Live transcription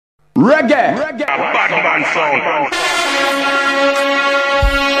Reggae. Bad man sound.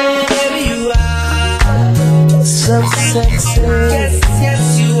 Baby, you are so sexy. Yes, yes,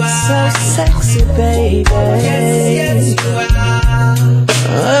 you are. So sexy, baby. Yes, yes, you are.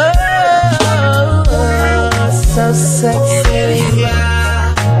 Oh, so sexy. Baby, you are.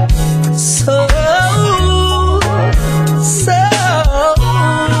 So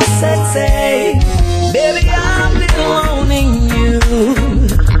sexy. Baby, I've been wanting you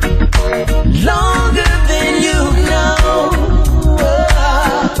longer than you know.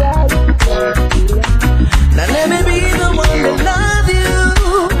 Now let me be the one to love you,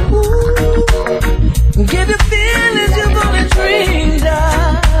 give you feelings you're gonna dream of.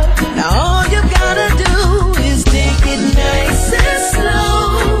 Now all you gotta do is take it nice and slow,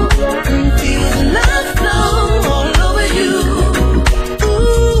 and feel the love flow all over you.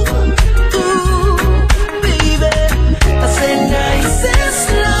 Ooh, ooh, baby, I said nice and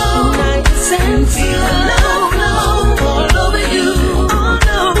slow, nice and feel the love flow all over you, all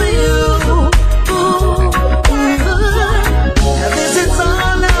over you. Ooh, now this is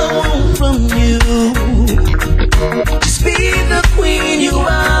all I want from you. Just be the queen you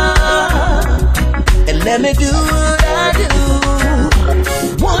are, and let me do what I do.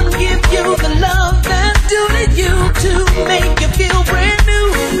 One, give you the love that's due to you. Two, make you feel brand new.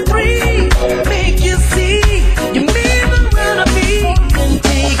 Three, make you see you mean the world to me. And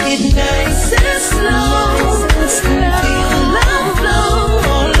take it nice and slow, feel the love flow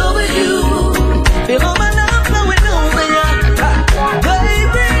all over you. Feel all my love flowing over you,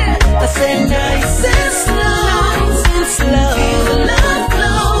 baby. I say nice and slow, feel the love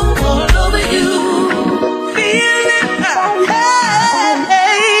flow all over you. Feel it,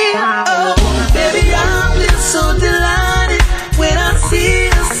 hey, oh, baby, I'm just so delighted when I see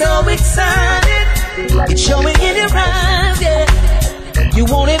you so excited. It's showing in your eyes, yeah. You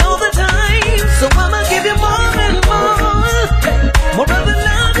want it all the time, so I'ma give you more and more. More of the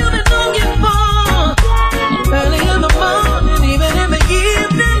love you've been longing for. Early in the morning, even in the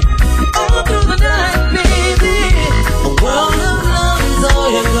evening, all through the night, baby. A world of love is all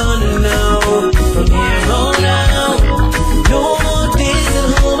you're gonna know from here on out. No more days at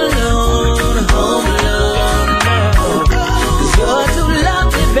home alone, no. 'Cause you're too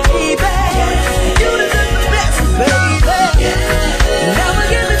lovely, baby. You deserve the best, baby. And I'ma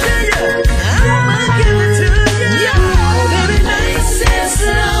give it to you. I'ma give it to you. Baby, nice and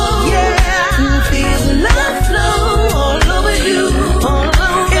slow. Yeah. Feel the love flow all over you.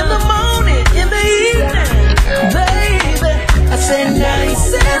 In the morning, in the evening, baby. I said nice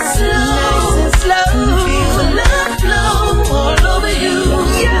and slow. Feel the love flow all over you.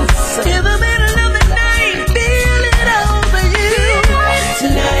 Yes. In the middle of the night, feel it over you.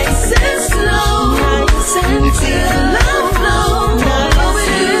 Nice and slow. Feel the love flow all over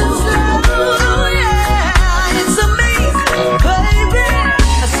you. Oh yeah, it's amazing, baby.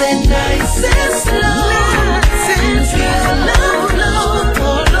 I said nice and slow. Feel the love flow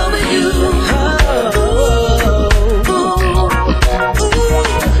all over you. Ooh,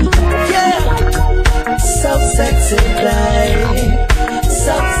 yeah. So sexy, baby.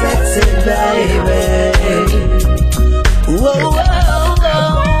 So sexy, baby. Whoa, whoa, whoa,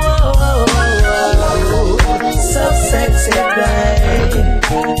 whoa. So sexy, baby.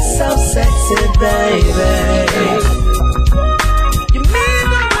 So sexy, baby. You mean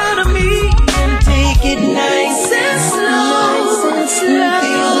the world to me, and take it nice and slow.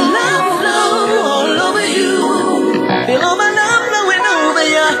 Feel love flow all over you. Feel all my love flowing over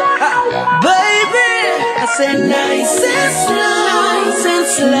you, baby. I said nice and slow,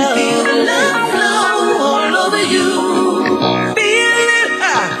 feel